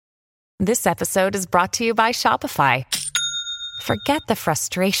This episode is brought to you by Shopify. Forget the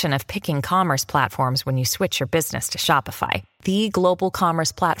frustration of picking commerce platforms when you switch your business to Shopify, the global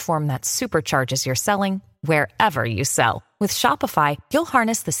commerce platform that supercharges your selling wherever you sell. With Shopify, you'll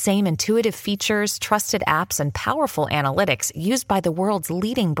harness the same intuitive features, trusted apps, and powerful analytics used by the world's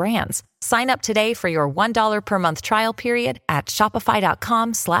leading brands. Sign up today for your $1 per month trial period at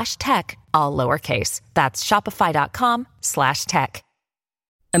shopify.com/tech, all lowercase. That's shopify.com/tech.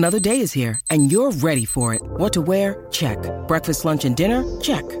 Another day is here, and you're ready for it. What to wear? Check. Breakfast, lunch, and dinner?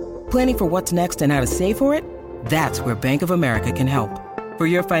 Check. Planning for what's next and how to save for it? That's where Bank of America can help. For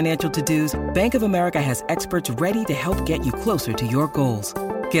your financial to-dos, Bank of America has experts ready to help get you closer to your goals.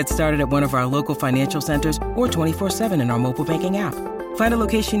 Get started at one of our local financial centers or 24/7 in our mobile banking app. Find a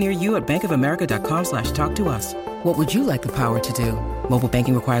location near you at bankofamerica.com/talktous. What would you like the power to do? Mobile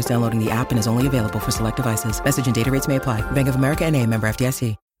banking requires downloading the app and is only available for select devices. Message and data rates may apply. Bank of America N.A., member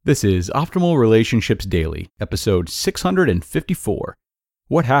FDIC. This is Optimal Relationships Daily, episode 654.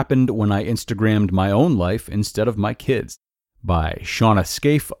 What Happened When I Instagrammed My Own Life Instead of My Kids? By Shauna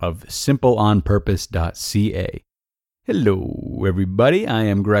Scaife of simpleonpurpose.ca. Hello, everybody. I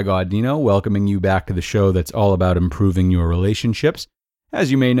am Greg Audino, welcoming you back to the show that's all about improving your relationships. As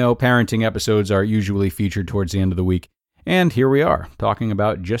you may know, parenting episodes are usually featured towards the end of the week, and here we are, talking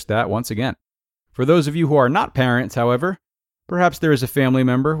about just that once again. For those of you who are not parents, however, perhaps there is a family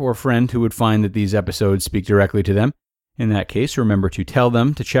member or friend who would find that these episodes speak directly to them. In that case, remember to tell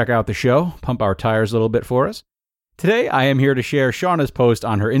them to check out the show, pump our tires a little bit for us. Today, I am here to share Shauna's post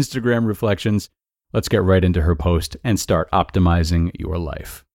on her Instagram reflections. Let's get right into her post and start optimizing your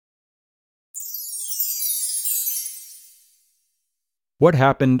life. What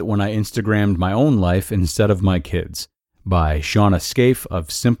Happened When I Instagrammed My Own Life Instead of My Kids? By Shauna Scaife of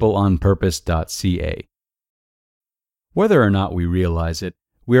simpleonpurpose.ca. Whether or not we realize it,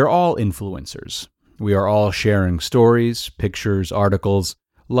 we are all influencers. We are all sharing stories, pictures, articles,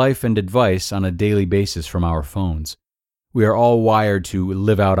 life, and advice on a daily basis from our phones. We are all wired to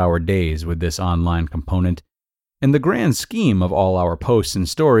live out our days with this online component, and the grand scheme of all our posts and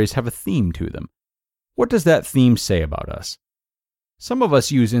stories have a theme to them. What does that theme say about us? Some of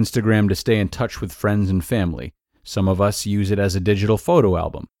us use Instagram to stay in touch with friends and family. Some of us use it as a digital photo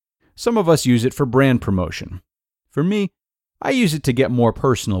album. Some of us use it for brand promotion. For me, I use it to get more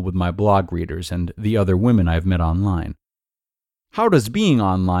personal with my blog readers and the other women I've met online. How does being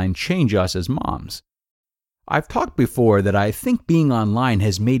online change us as moms? I've talked before that I think being online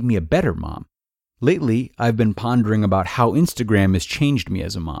has made me a better mom. Lately, I've been pondering about how Instagram has changed me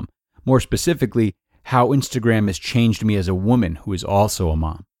as a mom. More specifically, how Instagram has changed me as a woman who is also a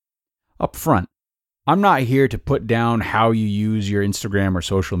mom. Up front, I'm not here to put down how you use your Instagram or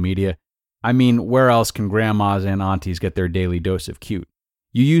social media. I mean, where else can grandmas and aunties get their daily dose of cute?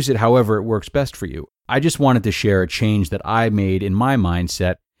 You use it however it works best for you. I just wanted to share a change that I made in my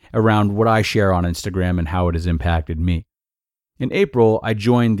mindset around what I share on Instagram and how it has impacted me. In April, I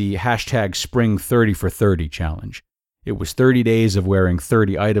joined the hashtag Spring 30 for 30 challenge. It was 30 days of wearing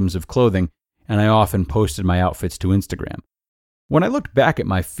 30 items of clothing, and I often posted my outfits to Instagram. When I looked back at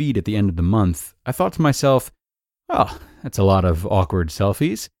my feed at the end of the month, I thought to myself, oh, that's a lot of awkward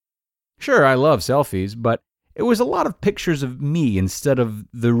selfies. Sure, I love selfies, but it was a lot of pictures of me instead of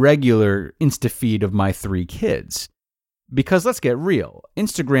the regular Insta feed of my 3 kids. Because let's get real,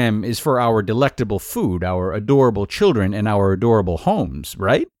 Instagram is for our delectable food, our adorable children, and our adorable homes,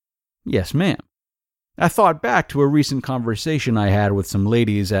 right? Yes, ma'am. I thought back to a recent conversation I had with some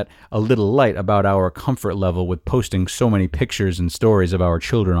ladies at A Little Light about our comfort level with posting so many pictures and stories of our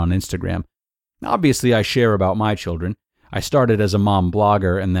children on Instagram. Obviously, I share about my children. I started as a mom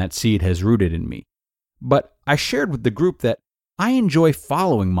blogger, and that seed has rooted in me. But I shared with the group that I enjoy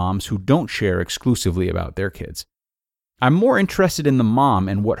following moms who don't share exclusively about their kids. I'm more interested in the mom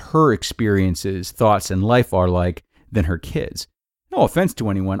and what her experiences, thoughts, and life are like than her kids. No offense to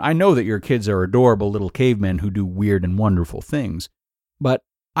anyone, I know that your kids are adorable little cavemen who do weird and wonderful things. But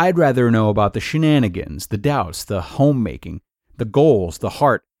I'd rather know about the shenanigans, the doubts, the homemaking, the goals, the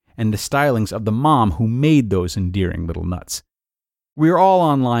heart, and the stylings of the mom who made those endearing little nuts. We're all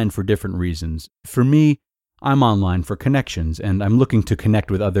online for different reasons. For me, I'm online for connections, and I'm looking to connect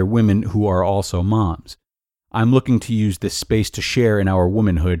with other women who are also moms. I'm looking to use this space to share in our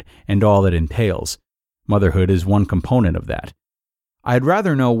womanhood and all it entails. Motherhood is one component of that. I'd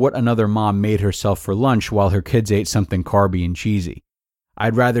rather know what another mom made herself for lunch while her kids ate something carby and cheesy.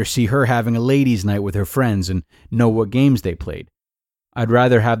 I'd rather see her having a ladies' night with her friends and know what games they played. I'd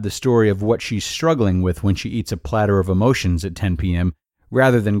rather have the story of what she's struggling with when she eats a platter of emotions at 10 p.m.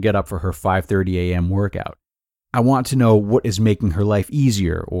 rather than get up for her 5:30 a.m. workout. I want to know what is making her life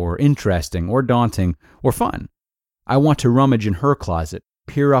easier or interesting or daunting or fun. I want to rummage in her closet,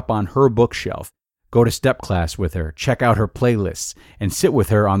 peer up on her bookshelf, go to step class with her, check out her playlists, and sit with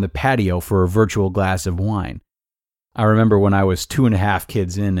her on the patio for a virtual glass of wine. I remember when I was 2.5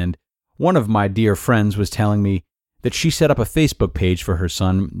 kids in, and one of my dear friends was telling me that she set up a Facebook page for her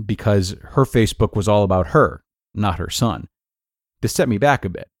son because her Facebook was all about her, not her son. This set me back a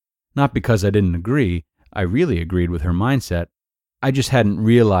bit. Not because I didn't agree, I really agreed with her mindset. I just hadn't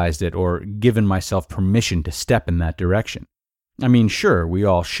realized it or given myself permission to step in that direction. I mean, sure, we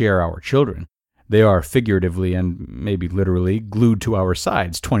all share our children. They are figuratively and maybe literally glued to our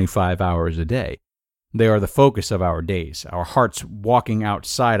sides 25 hours a day. They are the focus of our days, our hearts walking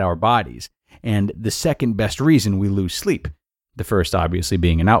outside our bodies, and the second best reason we lose sleep, the first obviously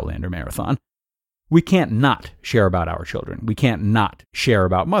being an Outlander marathon. We can't not share about our children. We can't not share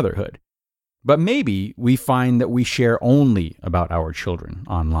about motherhood. But maybe we find that we share only about our children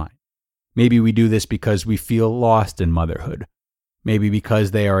online. Maybe we do this because we feel lost in motherhood. Maybe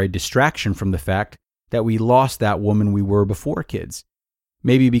because they are a distraction from the fact that we lost that woman we were before kids.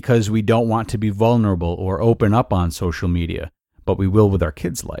 Maybe because we don't want to be vulnerable or open up on social media, but we will with our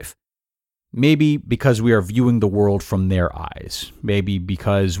kids' life. Maybe because we are viewing the world from their eyes. Maybe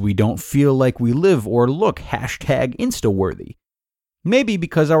because we don't feel like we live or look #Insta-worthy. Maybe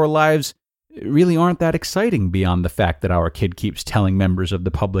because our lives really aren't that exciting beyond the fact that our kid keeps telling members of the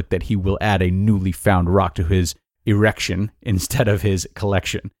public that he will add a newly found rock to his erection instead of his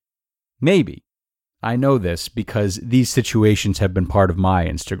collection. Maybe. I know this because these situations have been part of my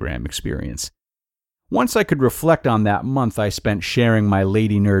Instagram experience. Once I could reflect on that month I spent sharing my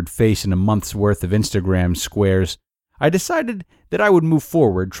lady nerd face in a month's worth of Instagram squares, I decided that I would move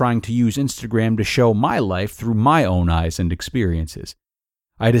forward trying to use Instagram to show my life through my own eyes and experiences.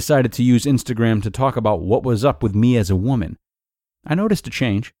 I decided to use Instagram to talk about what was up with me as a woman. I noticed a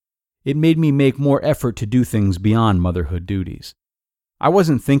change. It made me make more effort to do things beyond motherhood duties. I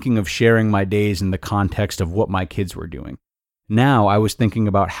wasn't thinking of sharing my days in the context of what my kids were doing. Now I was thinking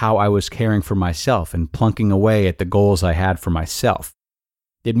about how I was caring for myself and plunking away at the goals I had for myself.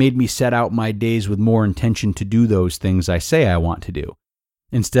 It made me set out my days with more intention to do those things I say I want to do.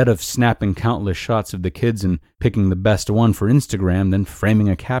 Instead of snapping countless shots of the kids and picking the best one for Instagram, then framing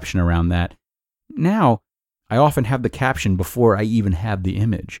a caption around that, now I often have the caption before I even have the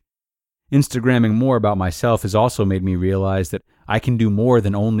image. Instagramming more about myself has also made me realize that I can do more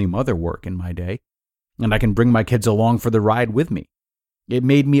than only mother work in my day, and I can bring my kids along for the ride with me. It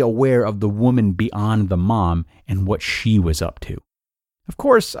made me aware of the woman beyond the mom and what she was up to. Of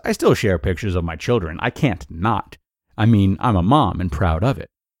course, I still share pictures of my children. I can't not. I mean, I'm a mom and proud of it.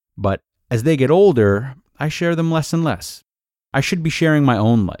 But as they get older, I share them less and less. I should be sharing my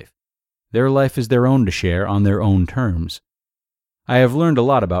own life. Their life is their own to share on their own terms. I have learned a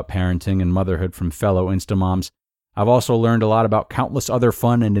lot about parenting and motherhood from fellow Instamoms. I've also learned a lot about countless other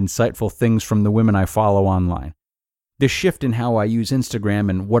fun and insightful things from the women I follow online. This shift in how I use Instagram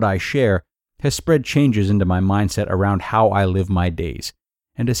and what I share has spread changes into my mindset around how I live my days,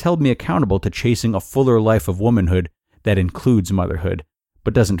 and has held me accountable to chasing a fuller life of womanhood that includes motherhood,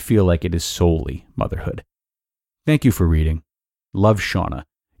 but doesn't feel like it is solely motherhood. Thank you for reading. Love, Shauna,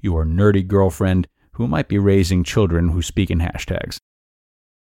 your nerdy girlfriend who might be raising children who speak in hashtags.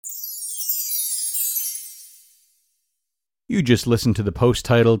 You just listened to the post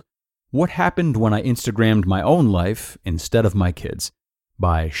titled, What Happened When I Instagrammed My Own Life Instead of My Kids,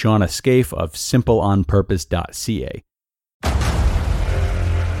 by Shauna Scaife of simpleonpurpose.ca.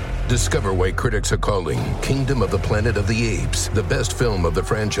 Discover why critics are calling Kingdom of the Planet of the Apes the best film of the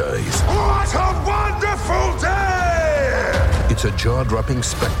franchise. What a wonderful day! It's a jaw-dropping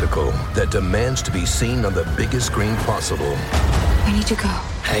spectacle that demands to be seen on the biggest screen possible. We need to go.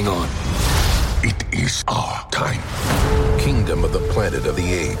 Hang on. It is our time. Kingdom of the Planet of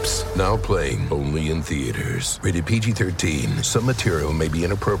the Apes. Now playing only in theaters. Rated PG-13. Some material may be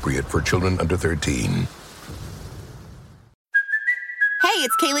inappropriate for children under 13. Hey,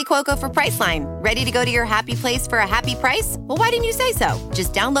 it's Kaylee Cuoco for Priceline. Ready to go to your happy place for a happy price? Well, why didn't you say so?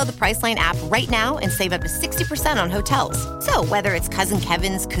 Just download the Priceline app right now and save up to 60% on hotels. So whether it's Cousin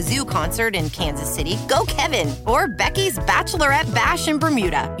Kevin's Kazoo Concert in Kansas City, go Kevin, or Becky's Bachelorette Bash in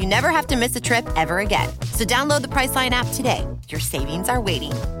Bermuda, you never have to miss a trip ever again. So download the Priceline app today. Your savings are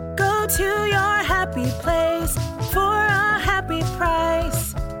waiting. Go to your happy place for a happy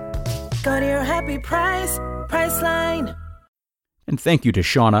price. Go to your happy price, Priceline. And thank you to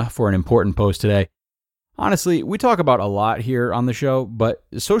Shauna for an important post today. Honestly, we talk about a lot here on the show, but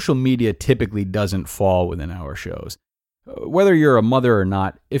social media typically doesn't fall within our shows. Whether you're a mother or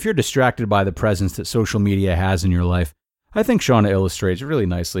not, if you're distracted by the presence that social media has in your life, I think Shauna illustrates really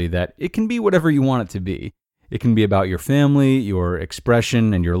nicely that it can be whatever you want it to be. It can be about your family, your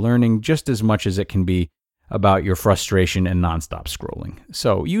expression, and your learning just as much as it can be about your frustration and nonstop scrolling.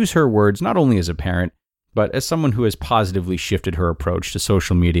 So use her words not only as a parent, but as someone who has positively shifted her approach to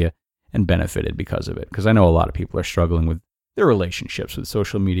social media and benefited because of it. Because I know a lot of people are struggling with their relationships with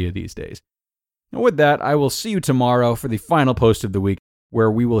social media these days. And with that, I will see you tomorrow for the final post of the week,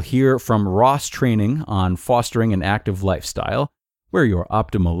 where we will hear from Ross Training on fostering an active lifestyle, where your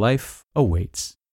optimal life awaits.